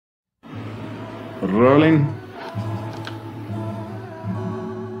Rolling.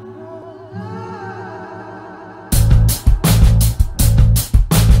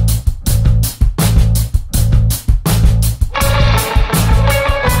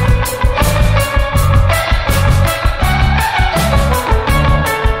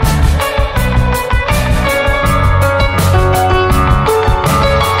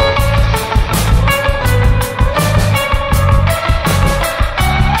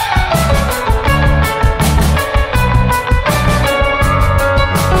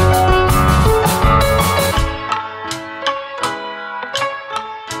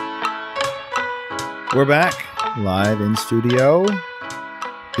 We're back live in studio.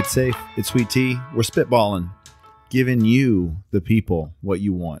 It's Safe. It's Sweet Tea. We're spitballing, giving you, the people, what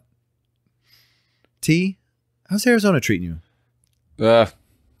you want. T, how's Arizona treating you?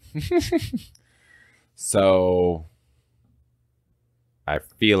 So I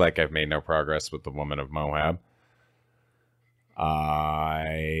feel like I've made no progress with the woman of Moab.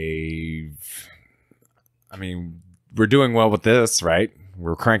 I mean, we're doing well with this, right?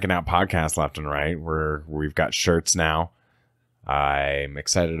 We're cranking out podcasts left and right. We've got shirts now. I'm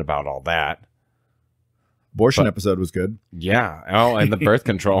excited about all that. Abortion episode was good. Yeah. Oh, and the birth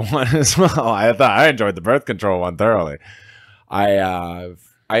control one as well. I enjoyed the birth control one thoroughly. I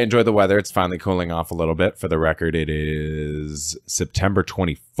enjoy the weather. It's finally cooling off a little bit. For the record, it is September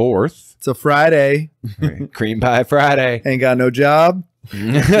 24th. It's a Friday. Cream pie Friday. Ain't got no job.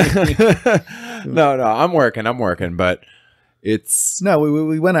 No, I'm working, but it's no.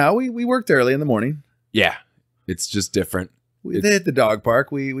 We went out. We worked early in the morning. Yeah, it's just different. They hit the dog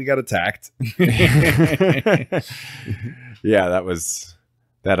park. We got attacked. Yeah, that was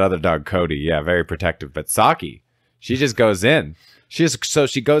that other dog, Cody. Yeah, very protective. But Saki, she just goes in. She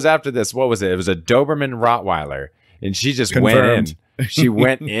goes after this. What was it? It was a Doberman Rottweiler, and she just Confirmed. went in. She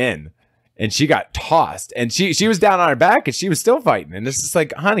went in, and she got tossed, and she was down on her back, and she was still fighting. And it's just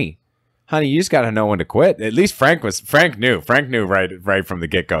like, honey, you just got to know when to quit. At least Frank knew right from the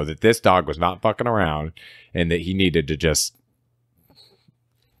get go that this dog was not fucking around, and that he needed to just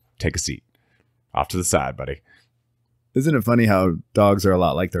take a seat off to the side, buddy. Isn't it funny how dogs are a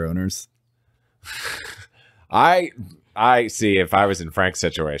lot like their owners? I see. If I was in Frank's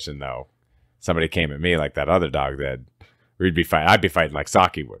situation, though, somebody came at me like that other dog, that we'd be fighting. I'd be fighting like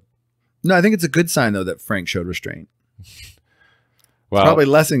Saki would. No, I think it's a good sign though that Frank showed restraint. Well, it's probably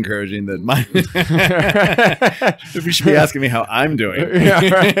less encouraging than mine. If you should be asking me how I'm doing.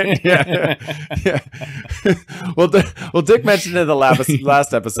 Yeah, right. Yeah. Well, Dick mentioned in the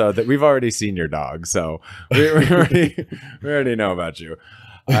last episode that we've already seen your dog, so we already know about you.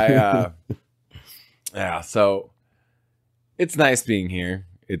 Yeah. So it's nice being here.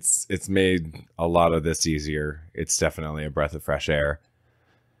 It's made a lot of this easier. It's definitely a breath of fresh air.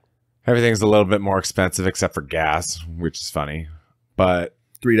 Everything's a little bit more expensive except for gas, which is funny. But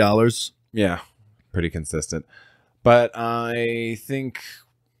 $3. Yeah, pretty consistent. But I think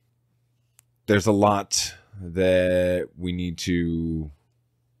there's a lot that we need to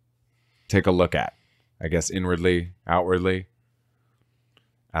take a look at. I guess inwardly, outwardly.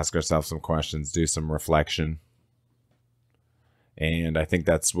 Ask ourselves some questions, do some reflection. And I think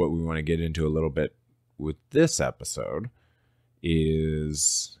that's what we want to get into a little bit with this episode. Are we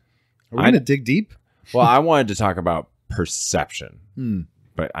going to dig deep? Well, I wanted to talk about perception.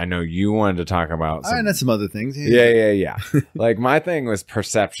 But I know you wanted to talk about some other things. Yeah. Like my thing was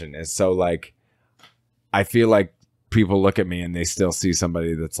perception is so like I feel like people look at me and they still see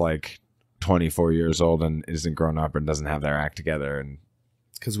somebody that's like 24 years old and isn't grown up and doesn't have their act together. And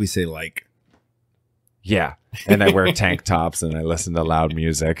because we say like. Yeah. And I wear tank tops and I listen to loud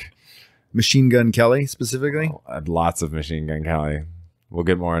music. Machine Gun Kelly specifically? Lots of Machine Gun Kelly. We'll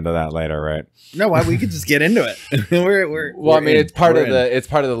get more into that later, right? No, why we could just get into it. It's part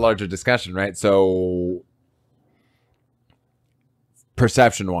of the larger discussion, right? So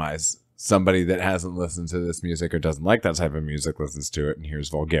perception wise, somebody that hasn't listened to this music or doesn't like that type of music listens to it and hears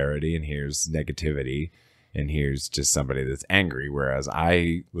vulgarity and hears negativity and hears just somebody that's angry. Whereas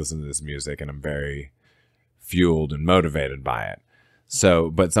I listen to this music and I'm very fueled and motivated by it. So,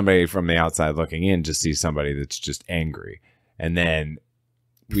 but somebody from the outside looking in just sees somebody that's just angry. And then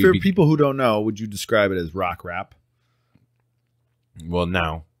for people who don't know, would you describe it as rock rap? Well,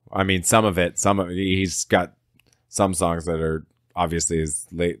 no. I mean, he's got some songs that are obviously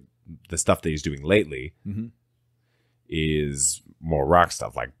the stuff that he's doing lately is more rock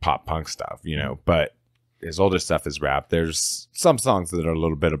stuff, like pop punk stuff, you know, but his older stuff is rap. There's some songs that are a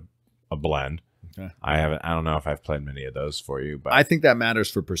little bit of a blend. Okay. I don't know if I've played many of those for you, but I think that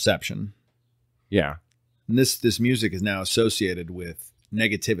matters for perception. Yeah. And this music is now associated with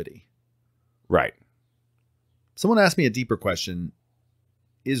negativity. Right. Someone asked me a deeper question.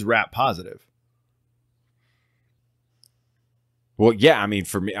 Is rap positive? Well, yeah, I mean,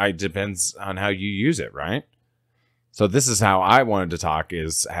 for me, it depends on how you use it, right? So this is how I wanted to talk,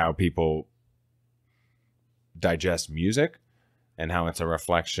 is how people digest music and how it's a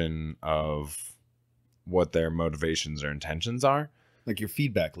reflection of what their motivations or intentions are. Like your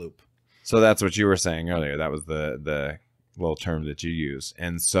feedback loop. So that's what you were saying earlier. That was the little term that you use.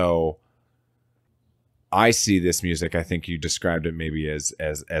 And so I see this music, I think you described it maybe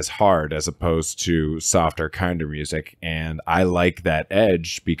as hard as opposed to softer, kinder music. And I like that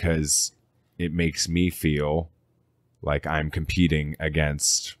edge because it makes me feel like I'm competing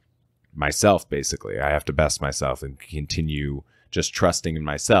against myself, basically. I have to best myself and continue just trusting in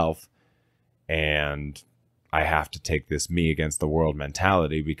myself. And I have to take this me against the world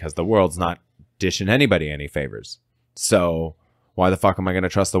mentality because the world's not dishing anybody any favors. So why the fuck am I going to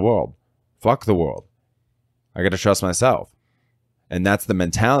trust the world? Fuck the world. I got to trust myself. And that's the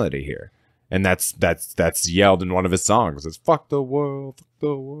mentality here. And that's yelled in one of his songs. It's fuck the world, fuck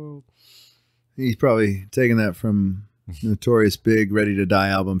the world. He's probably taking that from Notorious Big Ready to Die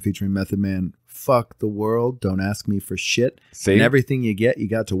album featuring Method Man. Fuck the world. Don't ask me for shit. See? And everything you get, you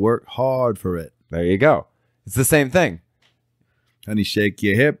got to work hard for it. There you go. It's the same thing. Honey, shake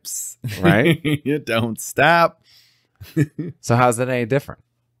your hips. Right? You don't stop. So how's it any different?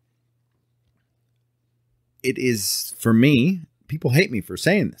 It is, for me, people hate me for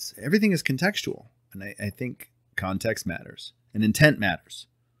saying this. Everything is contextual. And I think context matters. And intent matters.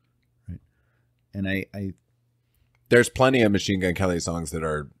 Right? And I there's plenty of Machine Gun Kelly songs that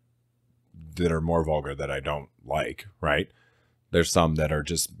are more vulgar that I don't like, right? There's some that are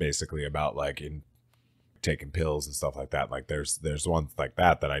just basically about like taking pills and stuff like that. Like there's ones like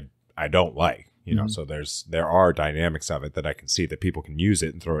that I don't like, you know. So there are dynamics of it that I can see that people can use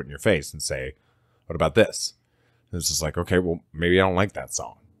it and throw it in your face and say, what about this? And it's just like, okay, well, maybe I don't like that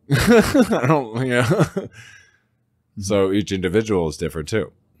song. I don't, you know. So each individual is different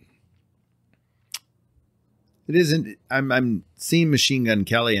too. It isn't. I'm seeing Machine Gun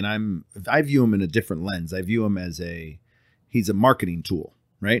Kelly, and I view him in a different lens. I view him as he's a marketing tool,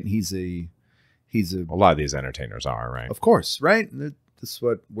 right? He's a lot of these entertainers are, right? Of course, right? That's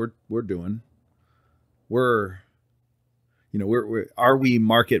what we're doing. Are we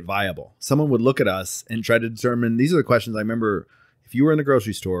market viable? Someone would look at us and try to determine. These are the questions I remember. If you were in the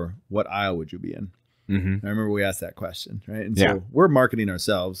grocery store, what aisle would you be in? Mm-hmm. I remember we asked that question, right? And so we're marketing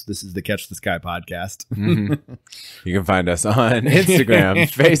ourselves. This is the Catch the Sky podcast. Mm-hmm. You can find us on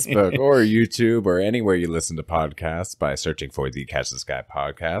Instagram, Facebook, or YouTube, or anywhere you listen to podcasts by searching for the Catch the Sky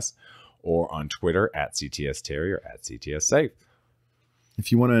podcast, or on Twitter at CTS Terry or at CTS Saif.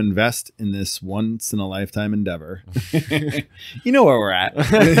 If you want to invest in this once in a lifetime endeavor, you know where we're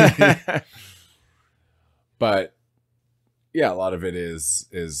at. But yeah, a lot of it is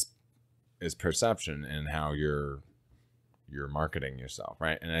perception and how you're marketing yourself,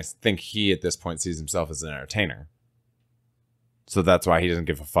 right? And I think he at this point sees himself as an entertainer. So that's why he doesn't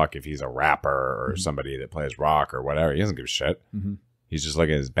give a fuck if he's a rapper or somebody that plays rock or whatever. He doesn't give a shit. Mm-hmm. He's just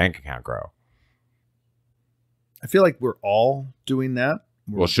looking at his bank account grow. I feel like we're all doing that.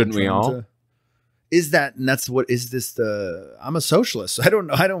 Well, shouldn't we all? Is that, and that's what, is this I'm a socialist. I don't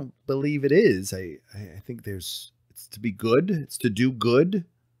know. I don't believe it is. I think it's to be good. It's to do good.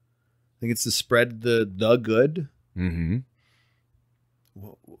 I think it's to spread the good. Mm-hmm.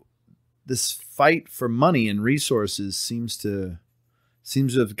 This fight for money and resources seems to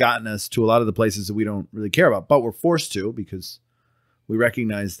have gotten us to a lot of the places that we don't really care about, but we're forced to because we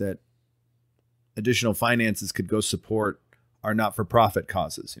recognize that additional finances could go support our not-for-profit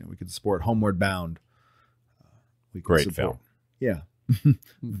causes. You know, we could support Homeward Bound. We could Great film. Yeah.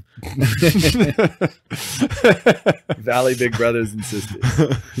 Valley Big Brothers and Sisters.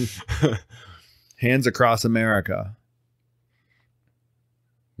 Hands Across America.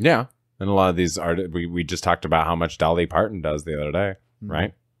 Yeah. And a lot of these we just talked about how much Dolly Parton does the other day,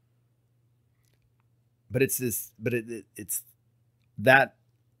 right? But it's that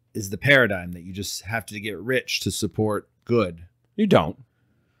is the paradigm that you just have to get rich to support good. You don't.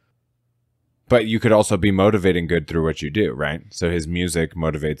 But you could also be motivating good through what you do, right? So his music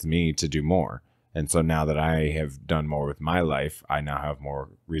motivates me to do more. And so now that I have done more with my life, I now have more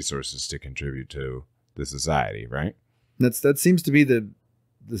resources to contribute to the society, right? That seems to be the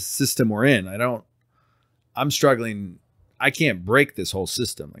system we're in. I'm struggling. I can't break this whole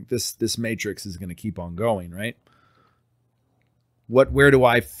system. Like this matrix is going to keep on going, right? Where do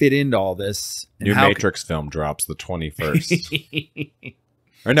I fit into all this? New Matrix film drops the 21st.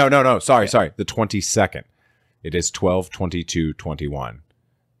 Or no. Sorry. The 22nd. It is 12/22/21.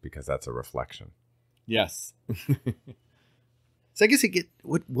 because that's a reflection. Yes. So I guess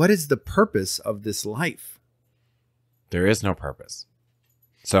what is the purpose of this life? There is no purpose.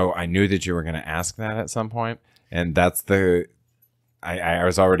 So I knew that you were going to ask that at some point, and that's I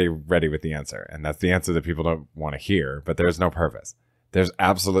was already ready with the answer, and that's the answer that people don't want to hear, but there's no purpose. There's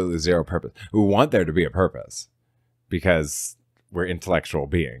absolutely zero purpose. We want there to be a purpose because we're intellectual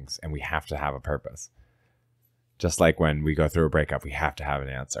beings and we have to have a purpose. Just like when we go through a breakup, we have to have an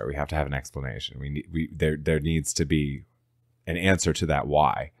answer. We have to have an explanation. There needs to be an answer to that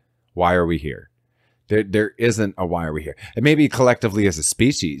why. Why are we here? There isn't a why are we here. And maybe collectively as a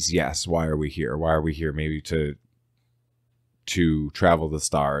species, yes, why are we here? Why are we here? Maybe to travel the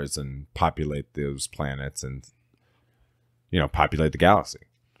stars and populate those planets and, populate the galaxy.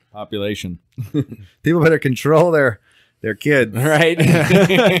 Population. People better control their kids. Right.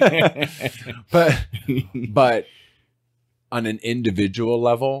 But on an individual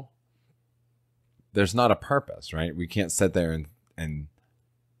level, there's not a purpose, right? We can't sit there and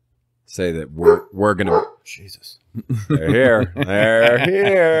say that we're gonna Jesus. They're here. They're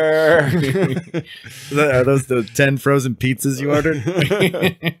here. Are those the 10 frozen pizzas you ordered?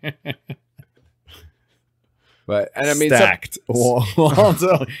 But and I mean stacked.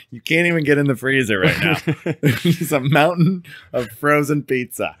 Also, you can't even get in the freezer right now. It's a mountain of frozen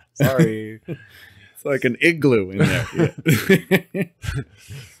pizza. Sorry. It's like an igloo in there. Yeah.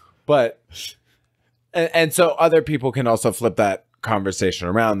 But and so other people can also flip that conversation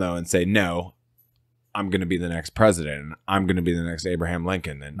around though and say, no, I'm going to be the next president. And I'm going to be the next Abraham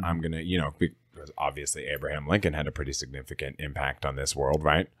Lincoln. And I'm going to, because obviously Abraham Lincoln had a pretty significant impact on this world,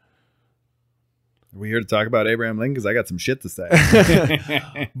 right? Are we here to talk about Abraham Lincoln? Because I got some shit to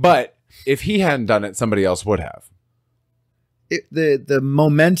say. But if he hadn't done it, somebody else would have. The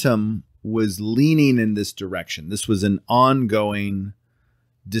momentum was leaning in this direction. This was an ongoing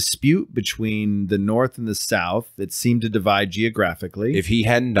dispute between the North and the South that seemed to divide geographically. If he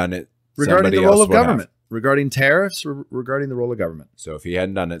hadn't done it, regarding the role of government, regarding tariffs, regarding the role of government. So if he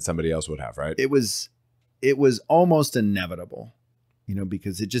hadn't done it, somebody else would have, right? It was almost inevitable,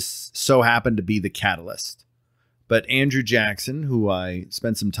 because it just so happened to be the catalyst. But Andrew Jackson, who I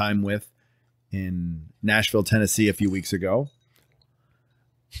spent some time with in Nashville, Tennessee a few weeks ago,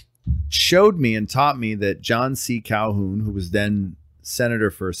 showed me and taught me that John C. Calhoun, who was then senator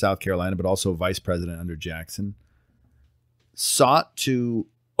for South Carolina, but also vice president under Jackson, sought to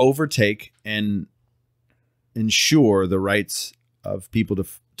overtake and ensure the rights of people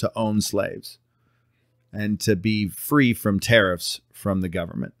to own slaves and to be free from tariffs from the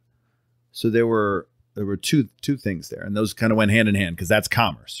government. So there were two things there, and those kind of went hand in hand because that's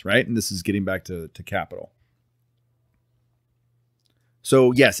commerce, right? And this is getting back to capital.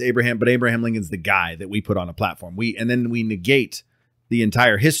 So yes, Abraham Lincoln's the guy that we put on a platform. And then we negate the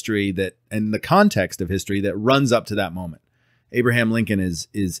entire history and the context of history that runs up to that moment. Abraham Lincoln is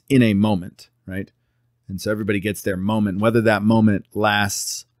in a moment, right? And so everybody gets their moment. Whether that moment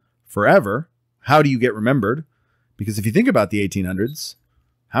lasts forever, how do you get remembered? Because if you think about the 1800s,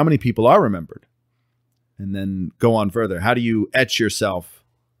 how many people are remembered? And then go on further. How do you etch yourself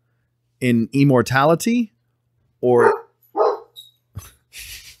in immortality? Or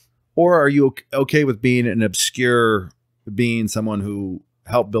are you okay with being an obscure being, someone who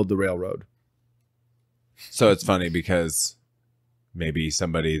helped build the railroad? So it's funny because maybe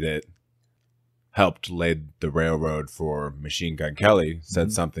somebody that helped lay the railroad for Machine Gun Kelly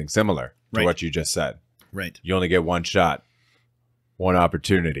said something similar to what you just said. Right. You only get one shot, one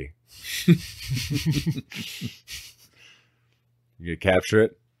opportunity. You capture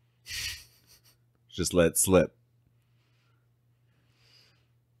it, just let it slip.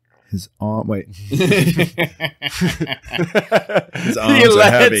 His arm, wait. His arms you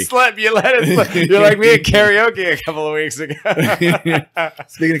let heavy. It slip. You let it slip. You're like me at karaoke a couple of weeks ago.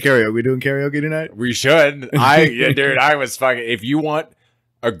 Speaking of karaoke, we doing karaoke tonight? We should. Dude, I was fucking. If you want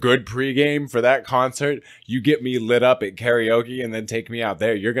a good pregame for that concert, you get me lit up at karaoke and then take me out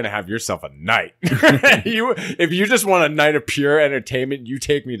there. You're gonna have yourself a night. If you just want a night of pure entertainment, you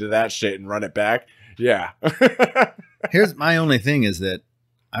take me to that shit and run it back. Yeah. Here's my only thing is that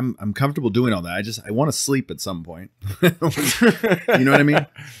I'm comfortable doing all that. I want to sleep at some point. You know what I mean?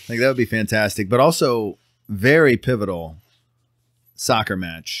 Like that would be fantastic. But also very pivotal soccer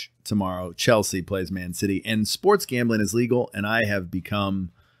match tomorrow. Chelsea plays Man City, and sports gambling is legal, and I have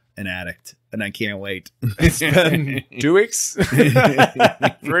become an addict, and I can't wait. It's been 2 weeks,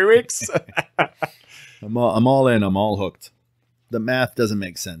 3 weeks. I'm all in. I'm all hooked. The math doesn't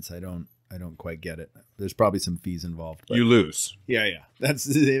make sense. I don't quite get it. There's probably some fees involved. But you lose. Yeah. That's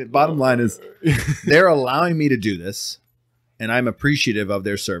the bottom line is they're allowing me to do this. and I'm appreciative of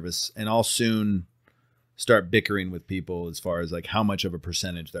their service, and I'll soon start bickering with people as far as like how much of a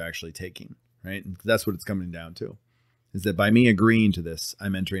percentage they're actually taking, right? And that's what it's coming down to, is that by me agreeing to this,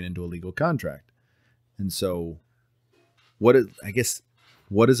 I'm entering into a legal contract. And so what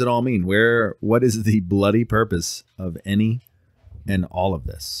does it all mean? What is the bloody purpose of any and all of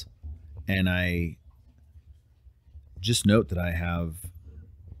this? And I just note that I have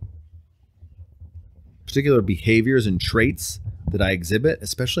particular behaviors and traits that I exhibit,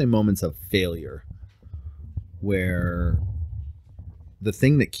 especially in moments of failure, where the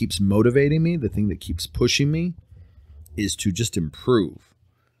thing that keeps motivating me, the thing that keeps pushing me, is to just improve.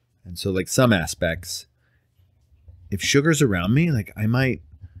 And so like some aspects, if sugar's around me, like I might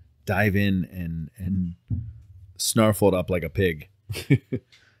dive in and snarfle it up like a pig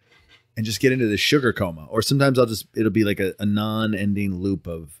and just get into this sugar coma. Or sometimes it'll be like a non-ending loop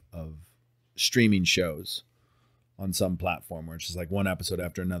of streaming shows on some platform where it's just like one episode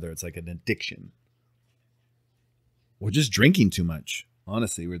after another. It's like an addiction. Or just drinking too much,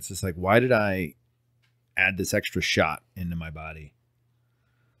 honestly, where it's just like, why did I add this extra shot into my body?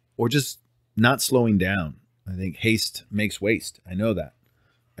 Or just not slowing down. I think haste makes waste. I know that.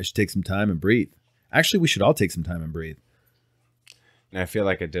 I should take some time and breathe. Actually, we should all take some time and breathe. And I feel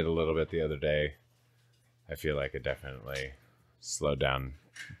like I did a little bit the other day. I feel like I definitely slowed down.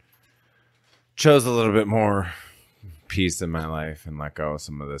 Chose a little bit more peace in my life and let go of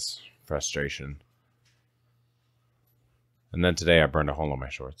some of this frustration. And then today I burned a hole in my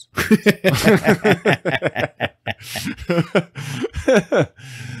shorts.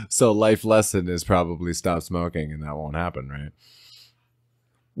 So life lesson is probably stop smoking, and that won't happen, right?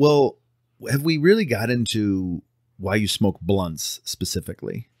 Well, have we really got into why you smoke blunts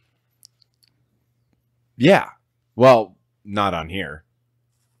specifically? Yeah. Well, not on here.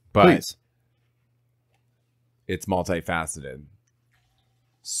 But Please. It's multifaceted.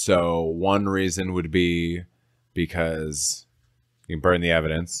 So one reason would be because you can burn the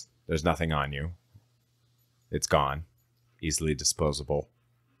evidence. There's nothing on you. It's gone. Easily disposable.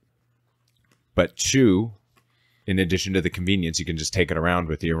 But two, in addition to the convenience, you can just take it around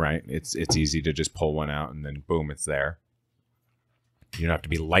with you, right? It's easy to just pull one out and then boom, it's there. You don't have to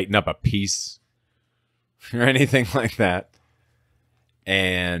be lighting up a piece or anything like that.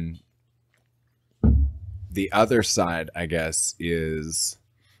 And the other side, I guess, is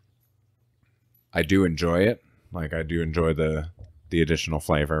I do enjoy it. Like I do enjoy the additional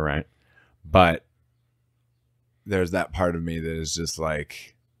flavor, right? But there's that part of me that is just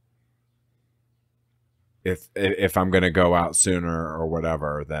like, if I'm going to go out sooner or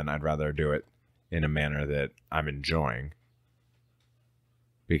whatever, then I'd rather do it in a manner that I'm enjoying.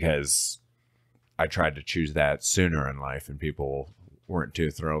 Because I tried to choose that sooner in life and people weren't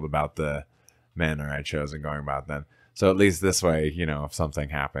too thrilled about the manner I chose in going about then. So at least this way, you know, if something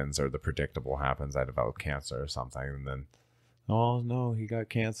happens or the predictable happens, I develop cancer or something, and then, oh no, he got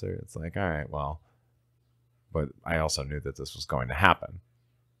cancer. It's like, all right, well, but I also knew that this was going to happen.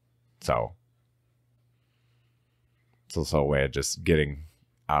 So it's also a way of just getting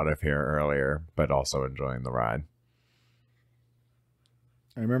out of here earlier, but also enjoying the ride.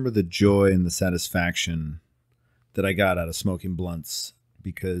 I remember the joy and the satisfaction that I got out of smoking blunts,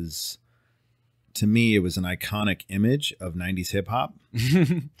 because to me, it was an iconic image of 90s hip hop.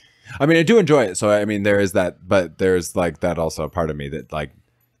 I mean, I do enjoy it. So, I mean, there is that, but there's like that also a part of me that like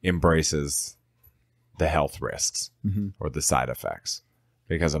embraces the health risks or the side effects,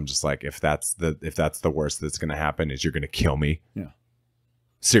 because I'm just like, if that's the worst that's going to happen is you're going to kill me. Yeah.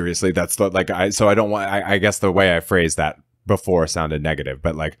 Seriously. That's the, like, I don't want, I guess the way I phrased that before sounded negative,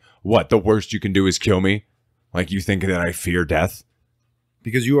 but like, what, the worst you can do is kill me? Like, you think that I fear death?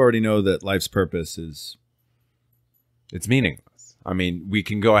 Because you already know that life's purpose is... It's meaningless. I mean, we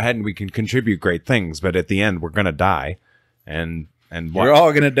can go ahead and we can contribute great things, but at the end, we're going to die. And what? We're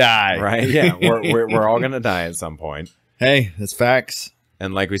all going to die. Right? Yeah, we're all going to die at some point. Hey, that's facts.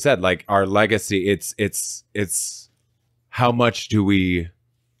 And like we said, like our legacy, it's how much do we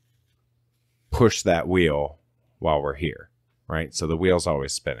push that wheel while we're here, right? So the wheel's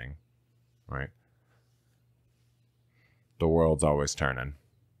always spinning, right? The world's always turning.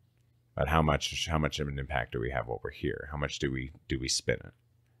 But how much of an impact do we have while we're here? How much do we spin it?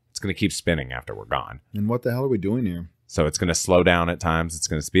 It's going to keep spinning after we're gone. And what the hell are we doing here? So it's going to slow down at times. It's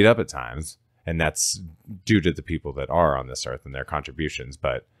going to speed up at times. And that's due to the people that are on this earth and their contributions.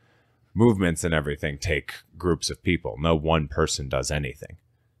 But movements and everything take groups of people. No one person does anything.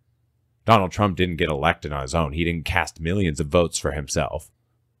 Donald Trump didn't get elected on his own. He didn't cast millions of votes for himself,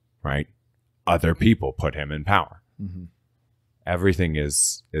 right? Other people put him in power. Mm-hmm. Everything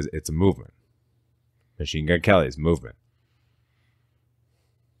is it's a movement. Machine Gun Kelly's movement.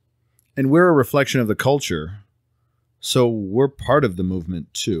 And we're a reflection of the culture. So we're part of the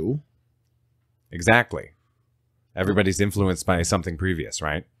movement too. Exactly. Everybody's influenced by something previous,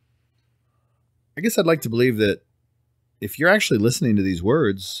 right? I guess I'd like to believe that if you're actually listening to these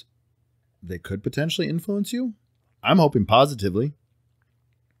words, they could potentially influence you. I'm hoping positively.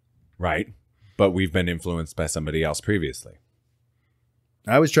 Right. But we've been influenced by somebody else previously.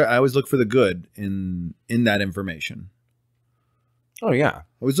 I always look for the good in that information. Oh, yeah. I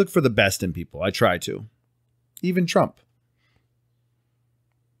always look for the best in people. I try to. Even Trump.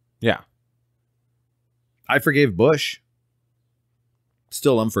 Yeah. I forgave Bush.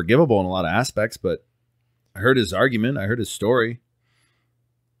 Still unforgivable in a lot of aspects, but I heard his argument. I heard his story.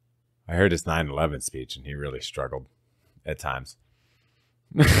 I heard his 9/11 speech, and he really struggled at times.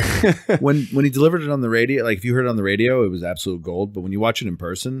 when he delivered it on the radio, like if you heard it on the radio, it was absolute gold. But when you watch it in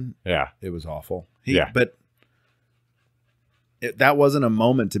person, yeah, it was awful. But that wasn't a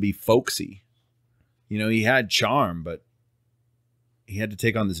moment to be folksy. You know, he had charm, but he had to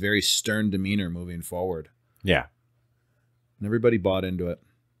take on this very stern demeanor moving forward. Yeah. And everybody bought into it.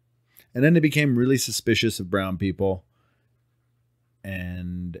 And then they became really suspicious of brown people.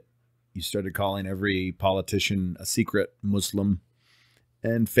 And you started calling every politician a secret Muslim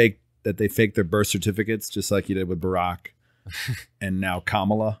and they faked their birth certificates, just like you did with Barack and now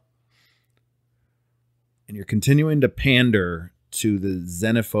Kamala. And you're continuing to pander to the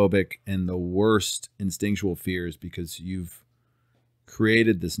xenophobic and the worst instinctual fears because you've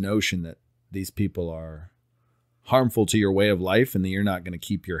created this notion that these people are harmful to your way of life and that you're not going to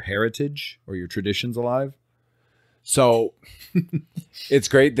keep your heritage or your traditions alive. So it's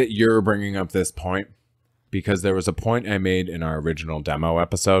great that you're bringing up this point because there was a point I made in our original demo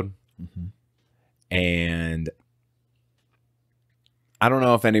episode. Mm-hmm. And I don't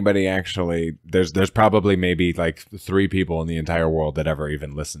know if anybody actually, there's probably maybe like 3 people in the entire world that ever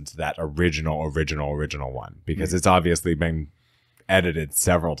even listened to that original one because it's obviously been edited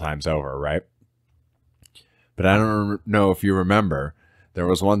several times over, right? But I don't know if you remember, there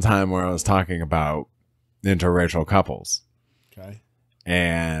was one time where I was talking about interracial couples. Okay.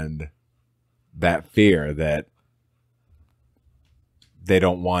 And that fear that they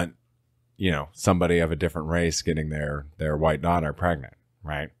don't want, you know, somebody of a different race getting their white daughter pregnant,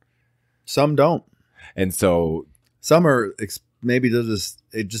 right? Some don't. And so some are maybe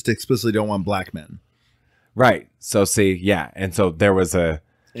they just explicitly don't want black men. Right. So see, yeah. And so there was a,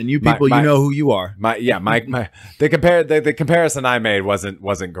 and you people, you know who you are. The comparison I made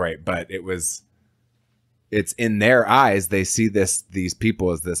wasn't great, but it's in their eyes. They see these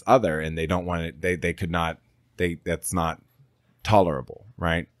people as this other, and they don't want it. That's not tolerable,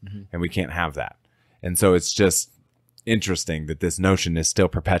 right? Mm-hmm. And we can't have that. And so it's just interesting that this notion is still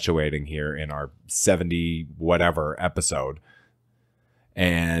perpetuating here in our 70 whatever episode,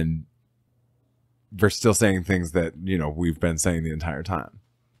 and we're still saying things that, you know, we've been saying the entire time.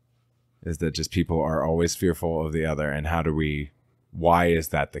 Is that just people are always fearful of the other, and why is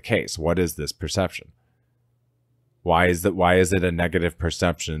that the case? What is this perception? Why is it a negative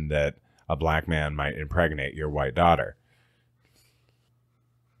perception that a black man might impregnate your white daughter?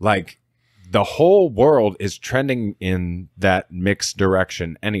 Like, the whole world is trending in that mixed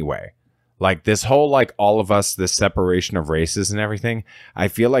direction anyway. Like, this whole, like, all of us, this separation of races and everything, I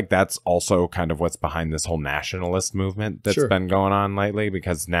feel like that's also kind of what's behind this whole nationalist movement that's been going on lately,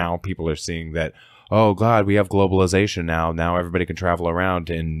 because now people are seeing that, oh, God, we have globalization now. Now everybody can travel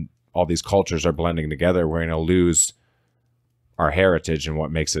around and all these cultures are blending together. We're going to lose our heritage and what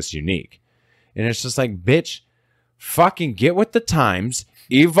makes us unique. And it's just like, bitch, fucking get with the times,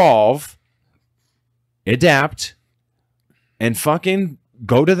 evolve, adapt, and fucking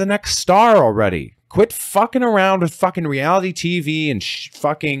go to the next star already. Quit fucking around with fucking reality TV and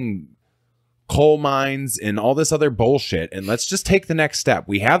fucking coal mines and all this other bullshit, and let's just take the next step.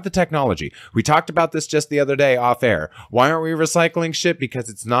 We have the technology. We talked about this just the other day off air. Why aren't we recycling shit? Because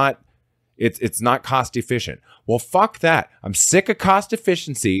it's not cost efficient. Well, fuck that. I'm sick of cost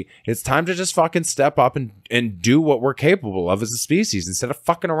efficiency. It's time to just fucking step up and do what we're capable of as a species instead of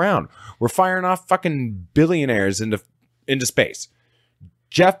fucking around. We're firing off fucking billionaires into space.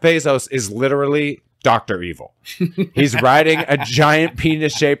 Jeff Bezos is literally Dr. Evil. He's riding a giant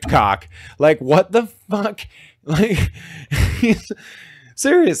penis-shaped cock. Like, what the fuck? Like,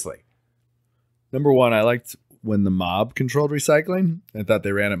 seriously. Number one, I liked when the mob controlled recycling. I thought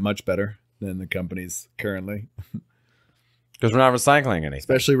they ran it much better than the companies currently. Because we're not recycling anything.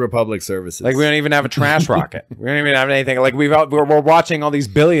 Especially Republic Services. Like, we don't even have a trash rocket. We don't even have anything. Like, we're watching all these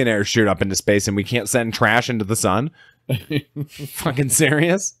billionaires shoot up into space and we can't send trash into the sun. Fucking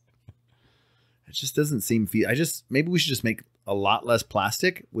serious? It just doesn't seem maybe we should just make a lot less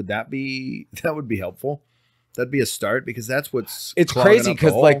plastic, that would be helpful? That'd be a start, because that's what's it's clogging crazy up the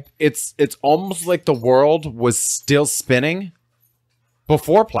because hole. like it's almost like the world was still spinning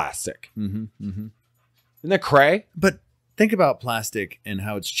before plastic. Isn't that cray? But think about plastic and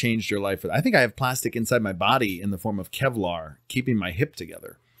how it's changed your life. I think I have plastic inside my body in the form of Kevlar, keeping my hip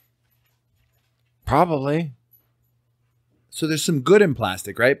together. Probably. So there's some good in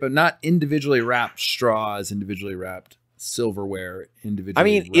plastic, right? But not individually wrapped straws, individually wrapped silverware, individually I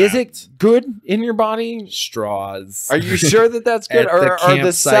mean, wrapped is it good in your body? straws. Are you sure that that's good? At Or the are the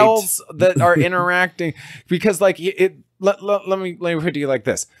campsite. cells that are interacting? Because like let me put it to you like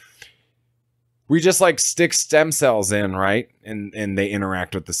this. We just like stick stem cells in, right? And they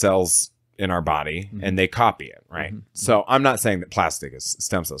interact with the cells in our body and they copy it, right? So I'm not saying that plastic is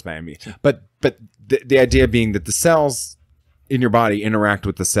stem cells, man. But the idea being that the cells in your body interact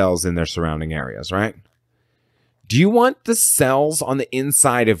with the cells in their surrounding areas, right? Do you want the cells on the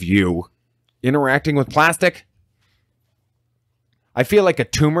inside of you interacting with plastic? I feel like a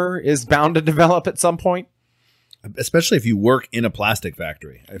tumor is bound to develop at some point. Especially if you work in a plastic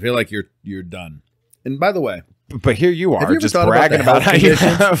factory. I feel like you're done. And by the way, But here you are, you ever just thought about bragging the about health how you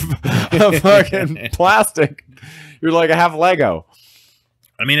conditions? have a fucking plastic. You're like a half Lego.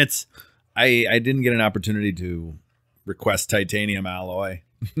 I mean, I didn't get an opportunity to request titanium alloy.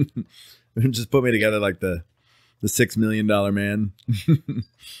 Just put me together like the $6 million man.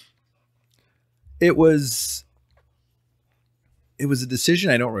 It was a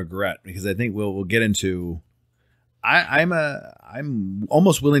decision I don't regret, because I think we'll get into. I'm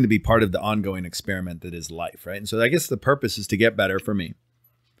almost willing to be part of the ongoing experiment that is life, right? And so I guess the purpose is to get better for me,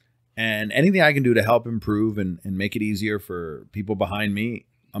 and anything I can do to help improve and make it easier for people behind me,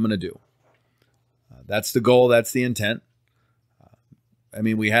 I'm going to do. That's the goal. That's the intent. I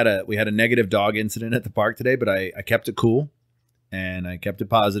mean, we had a negative dog incident at the park today, but I kept it cool and I kept it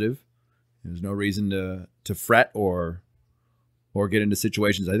positive. There's no reason to fret or get into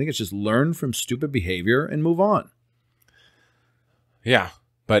situations. I think it's just learn from stupid behavior and move on. Yeah,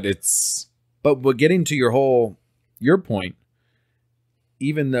 but getting to your point,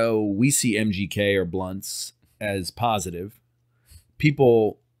 even though we see MGK or blunts as positive,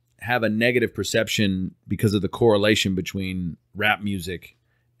 people have a negative perception because of the correlation between rap music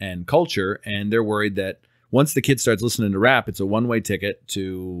and culture, and they're worried that once the kid starts listening to rap, it's a one-way ticket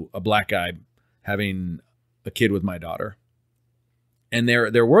to a black guy having a kid with my daughter. And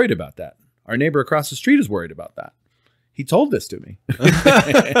they're worried about that. Our neighbor across the street is worried about that. He told this to me.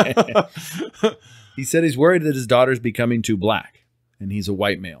 He said he's worried that his daughter's becoming too black, and he's a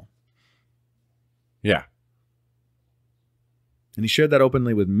white male. yeah, And he shared that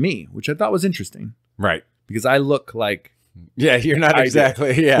openly with me, which I thought was interesting, right. because I look like Yeah, you're not I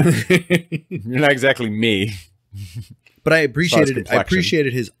exactly. Yeah, you're not exactly me. But I appreciated it. I complexion.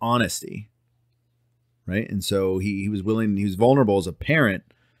 appreciated his honesty, right? And so he was willing. He was vulnerable as a parent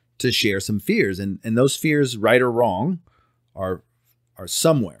to share some fears, and those fears, right or wrong, are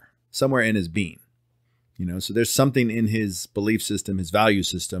somewhere in his being, you know. So there's something in his belief system, his value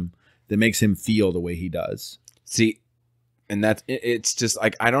system, that makes him feel the way he does. See, and it's just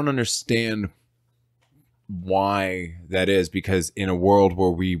like I don't understand why that is, because in a world where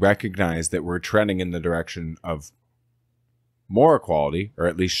we recognize that we're trending in the direction of more equality, or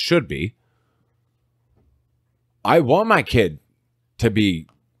at least should be, I want my kid to be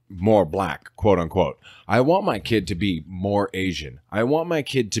more black, quote unquote. I want my kid to be more Asian. I want my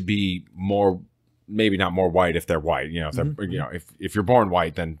kid to be more, maybe not more white if they're white. You know, if they're, you know, if you're born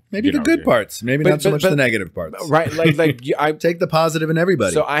white, then Maybe you the know, good parts, maybe not so much the negative parts. right? Like I Take the positive in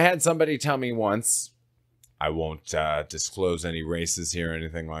everybody. So I had somebody tell me once, I won't disclose any races here or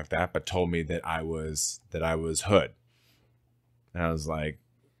anything like that, but told me that I was hood. And I was like,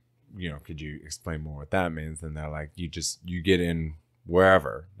 you know, could you explain more what that means? And they're like, you get in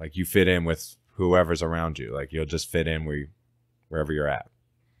wherever, like you fit in with whoever's around you. Like you'll just fit in wherever you're at.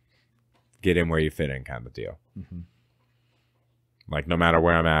 Get in where you fit in, kind of deal. Mm-hmm. Like no matter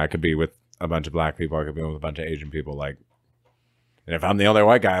where I'm at, I could be with a bunch of black people, I could be with a bunch of Asian people. Like, and if I'm the only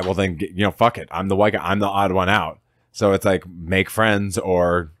white guy, well then, you know, fuck it. I'm the white guy. I'm the odd one out. So it's like make friends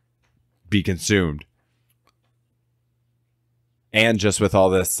or be consumed. And just with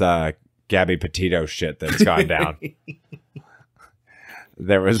all this Gabby Petito shit that's gone down.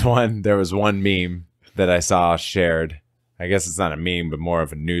 There was one meme that I saw shared. I guess it's not a meme, but more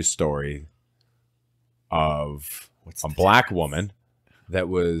of a news story of a black woman that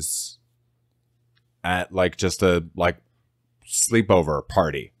was at like just a like sleepover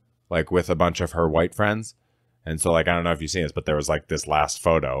party, like with a bunch of her white friends. And so like, I don't know if you've seen this, but there was like this last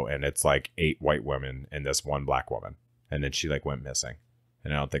photo and it's like 8 white women and this one black woman. And then she like went missing.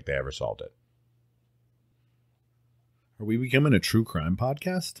 And I don't think they ever solved it. Are we becoming a true crime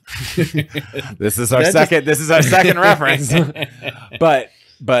podcast? This is our second reference.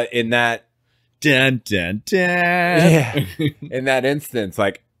 But in that dun, dun, dun. Yeah, in that instance,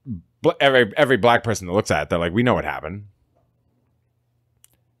 like every black person that looks at it, they're like, we know what happened.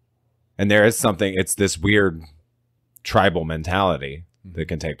 And there is something, it's this weird tribal mentality that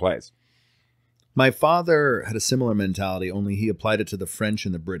can take place. My father had a similar mentality, only he applied it to the French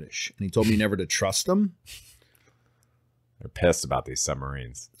and the British. And he told me never to trust them. They're pissed about these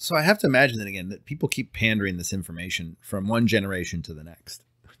submarines. So I have to imagine that again, that people keep pandering this information from one generation to the next.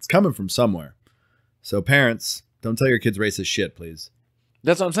 It's coming from somewhere. So parents, don't tell your kids racist shit, please.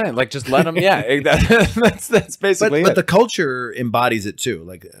 That's what I'm saying. Like, just let them. Yeah, that's basically it. But the culture embodies it too.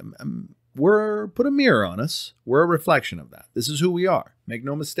 Like, put a mirror on us. We're a reflection of that. This is who we are. Make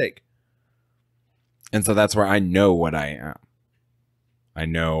no mistake. And so that's where I know what I am. I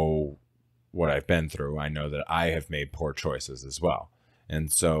know what I've been through. I know that I have made poor choices as well.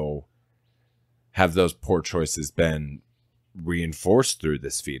 And so have those poor choices been reinforced through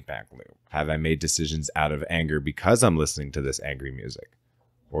this feedback loop? Have I made decisions out of anger because I'm listening to this angry music?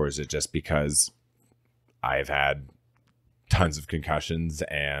 Or is it just because I've had tons of concussions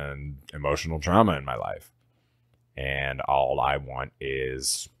and emotional trauma in my life, and all I want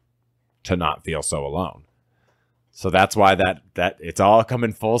is to not feel so alone? So that's why that it's all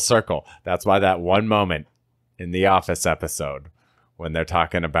coming full circle. That's why that one moment in the Office episode when they're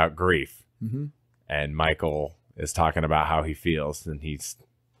talking about grief, and Michael is talking about how he feels, and he's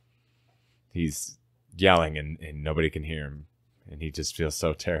yelling and nobody can hear him, and he just feels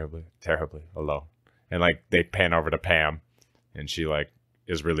so terribly alone. And like they pan over to Pam, and she like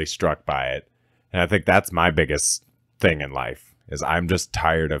is really struck by it. And I think that's my biggest thing in life, is I'm just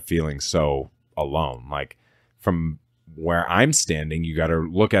tired of feeling so alone. Like, from where I'm standing, you got to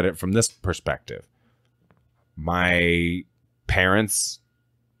look at it from this perspective. My parents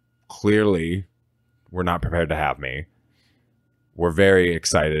clearly were not prepared to have me. We're very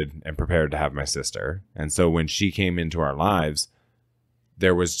excited and prepared to have my sister. And so when she came into our lives,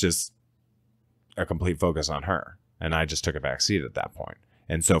 there was just a complete focus on her. And I just took a back seat at that point.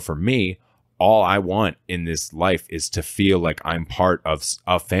 And so for me, all I want in this life is to feel like I'm part of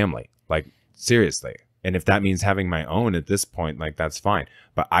a family. Like, seriously. And if that means having my own at this point, like, that's fine.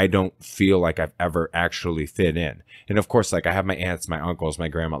 But I don't feel like I've ever actually fit in. And of course, like, I have my aunts, my uncles, my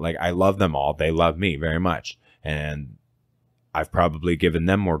grandma. Like, I love them all. They love me very much. And I've probably given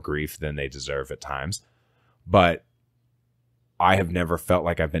them more grief than they deserve at times. But I have never felt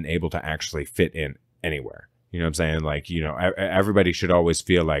like I've been able to actually fit in anywhere. You know what I'm saying? Like, you know, everybody should always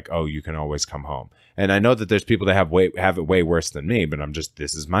feel like, oh, you can always come home. And I know that there's people that have it way worse than me, but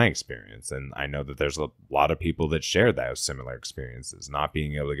this is my experience. And I know that there's a lot of people that share those similar experiences, not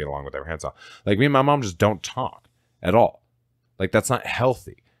being able to get along with their hands on. Like, me and my mom just don't talk at all. Like, that's not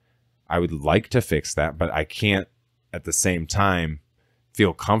healthy. I would like to fix that, but I can't at the same time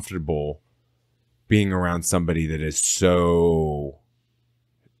feel comfortable being around somebody that is so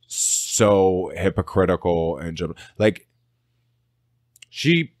hypocritical and like,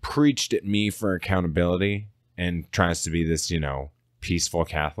 she preached at me for accountability and tries to be this, you know, peaceful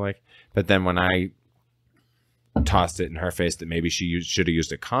Catholic. But then when I tossed it in her face that maybe she should have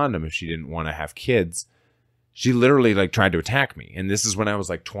used a condom if she didn't want to have kids, she literally like tried to attack me. And this is when I was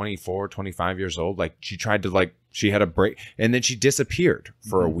like 24, 25 years old. Like, she tried to, like, she had a break and then she disappeared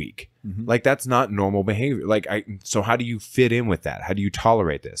for a week. Like, that's not normal behavior. Like, so how do you fit in with that? How do you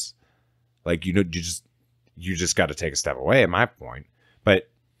tolerate this? Like, you know, you just got to take a step away at my point, but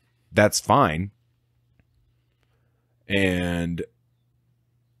that's fine. And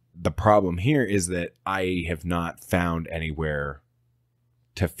the problem here is that I have not found anywhere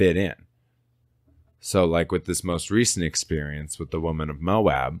to fit in. So like with this most recent experience with the woman of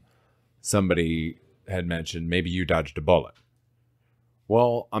Moab, somebody had mentioned, maybe you dodged a bullet.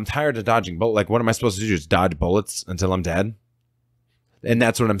 Well, I'm tired of dodging bullets. Like, what am I supposed to do? Just dodge bullets until I'm dead? And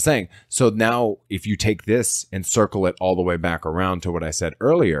that's what I'm saying. So now if you take this and circle it all the way back around to what I said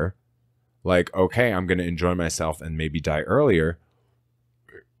earlier, like, okay, I'm going to enjoy myself and maybe die earlier.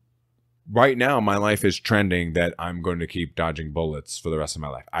 Right now, my life is trending that I'm going to keep dodging bullets for the rest of my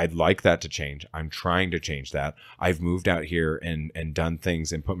life. I'd like that to change. I'm trying to change that. I've moved out here and done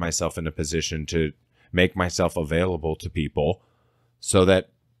things and put myself in a position to make myself available to people so that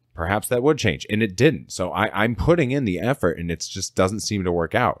perhaps that would change. And it didn't. So I'm putting in the effort and it just doesn't seem to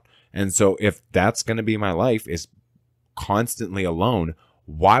work out. And so if that's going to be my life, is constantly alone,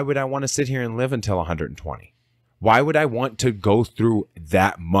 why would I want to sit here and live until 120? Why would I want to go through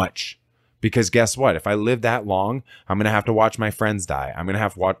that much Because guess what? If I live that long, I'm going to have to watch my friends die. I'm going to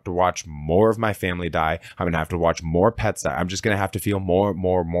have to watch more of my family die. I'm going to have to watch more pets die. I'm just going to have to feel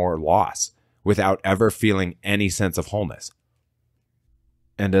more loss without ever feeling any sense of wholeness.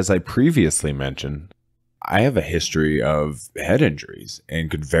 And as I previously mentioned, I have a history of head injuries and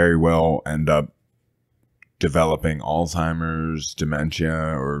could very well end up developing Alzheimer's, dementia,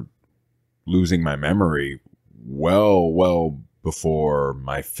 or losing my memory well before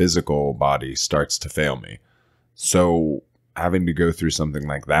my physical body starts to fail me. So having to go through something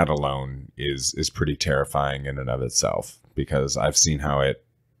like that alone is pretty terrifying in and of itself, because I've seen how it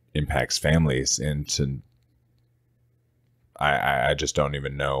impacts families into I just don't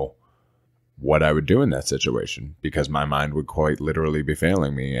even know what I would do in that situation, because my mind would quite literally be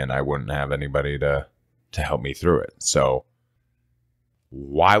failing me and I wouldn't have anybody to help me through it. So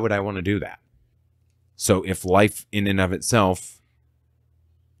why would I want to do that? So if life in and of itself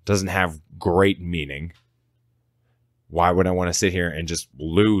doesn't have great meaning, why would I want to sit here and just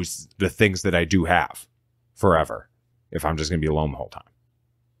lose the things that I do have forever if I'm just going to be alone the whole time?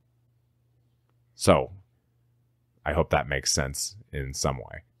 So I hope that makes sense in some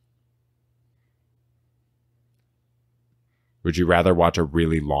way. Would you rather watch a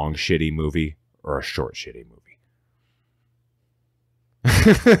really long, shitty movie or a short, shitty movie?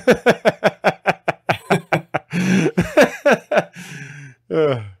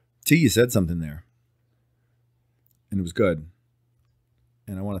 T, you said something there, and it was good.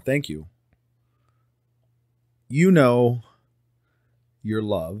 And I want to thank you. You know you're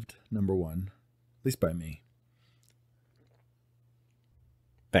loved, number one, at least by me.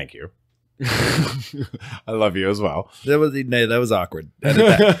 Thank you. I love you as well. That was awkward.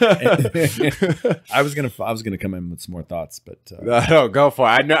 I was gonna come in with some more thoughts, but no, go for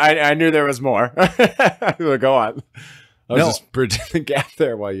it. I knew there was more. Go on. I was just bridging the gap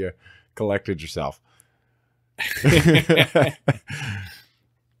there while you collected yourself. I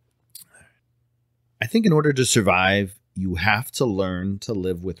think in order to survive, you have to learn to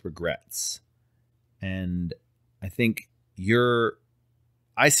live with regrets, and I think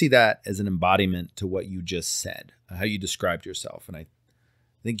I see that as an embodiment to what you just said, how you described yourself. And I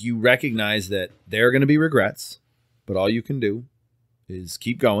think you recognize that there are going to be regrets, but all you can do is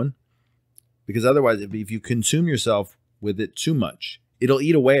keep going, because otherwise, if you consume yourself with it too much, it'll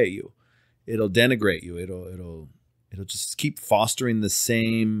eat away at you. It'll denigrate you. It'll just keep fostering the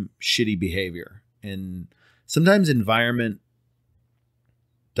same shitty behavior. And sometimes environment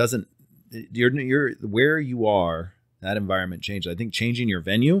doesn't, you're where you are. That environment changes. I think changing your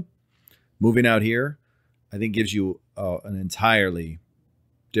venue, moving out here, I think gives you an entirely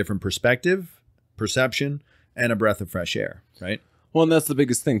different perspective, perception, and a breath of fresh air, right? Well, and that's the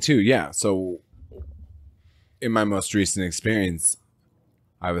biggest thing too. Yeah. So in my most recent experience,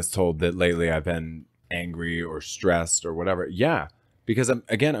 I was told that lately I've been angry or stressed or whatever. Yeah. Because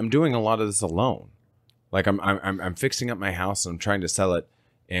I'm doing a lot of this alone. Like I'm fixing up my house and I'm trying to sell it.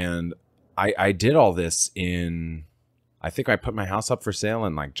 And I did all this I think I put my house up for sale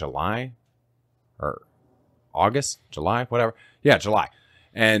in like July or August, July, whatever. Yeah, July.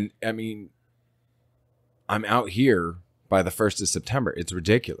 And I mean, I'm out here by the 1st of September. It's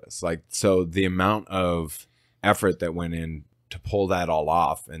ridiculous. Like, so the amount of effort that went in to pull that all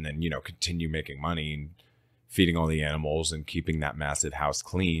off and then, continue making money and feeding all the animals and keeping that massive house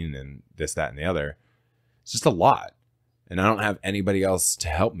clean and this, that, and the other. It's just a lot. And I don't have anybody else to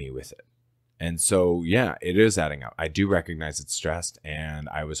help me with it. And so, yeah, it is adding up. I do recognize it's stressed, and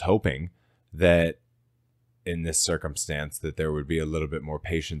I was hoping that in this circumstance that there would be a little bit more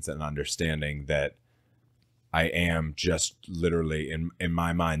patience and understanding that I am just literally in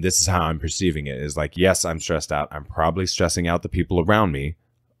my mind, this is how I'm perceiving it, is like, yes, I'm stressed out. I'm probably stressing out the people around me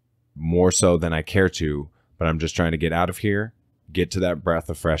more so than I care to, but I'm just trying to get out of here, get to that breath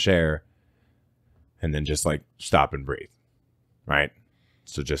of fresh air, and then just like stop and breathe, right?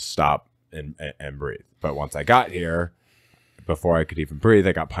 So just stop and breathe. But once I got here, before I could even breathe,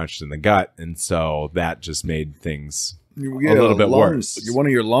 I got punched in the gut, and so that just made things a little bit worse. One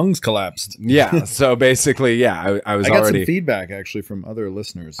of your lungs collapsed. Yeah. So basically, yeah, I was. I got some feedback actually from other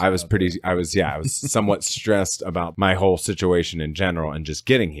listeners. I was somewhat stressed about my whole situation in general, and just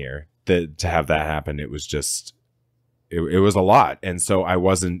getting here to have that happen. It was just. It was a lot. And so I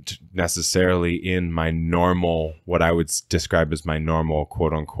wasn't necessarily in my normal, what I would describe as my normal,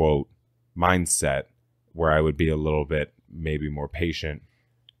 quote unquote, mindset, where I would be a little bit maybe more patient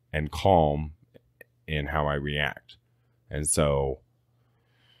and calm in how I react. And so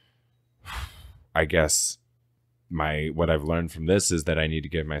I guess what I've learned from this is that I need to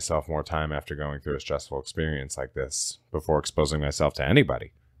give myself more time after going through a stressful experience like this before exposing myself to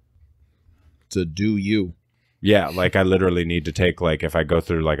anybody. to do you. Yeah, like I literally need to take, like, if I go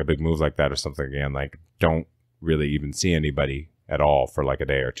through like a big move like that or something again, like don't really even see anybody at all for like a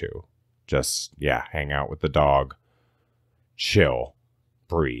day or two. Just, yeah, hang out with the dog, chill,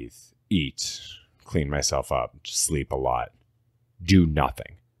 breathe, eat, clean myself up, just sleep a lot, do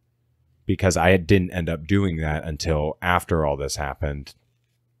nothing. Because I didn't end up doing that until after all this happened,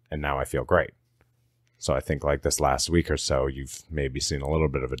 and now I feel great. So I think like this last week or so, you've maybe seen a little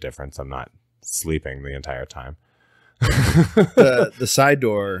bit of a difference. I'm not sleeping the entire time. The side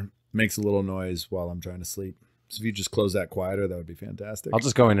door makes a little noise while I'm trying to sleep. So if you just close that quieter, that would be fantastic. I'll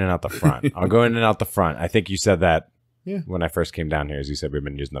just go in and out the front. I'll go in and out the front. I think you said that Yeah. when I first came down here, as you said, we've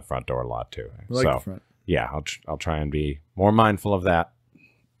been using the front door a lot too. I like the front. Yeah, I'll try and be more mindful of that.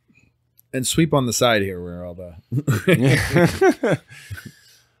 And sweep on the side here where all the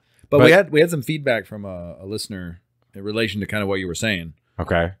But we had some feedback from a listener in relation to kind of what you were saying.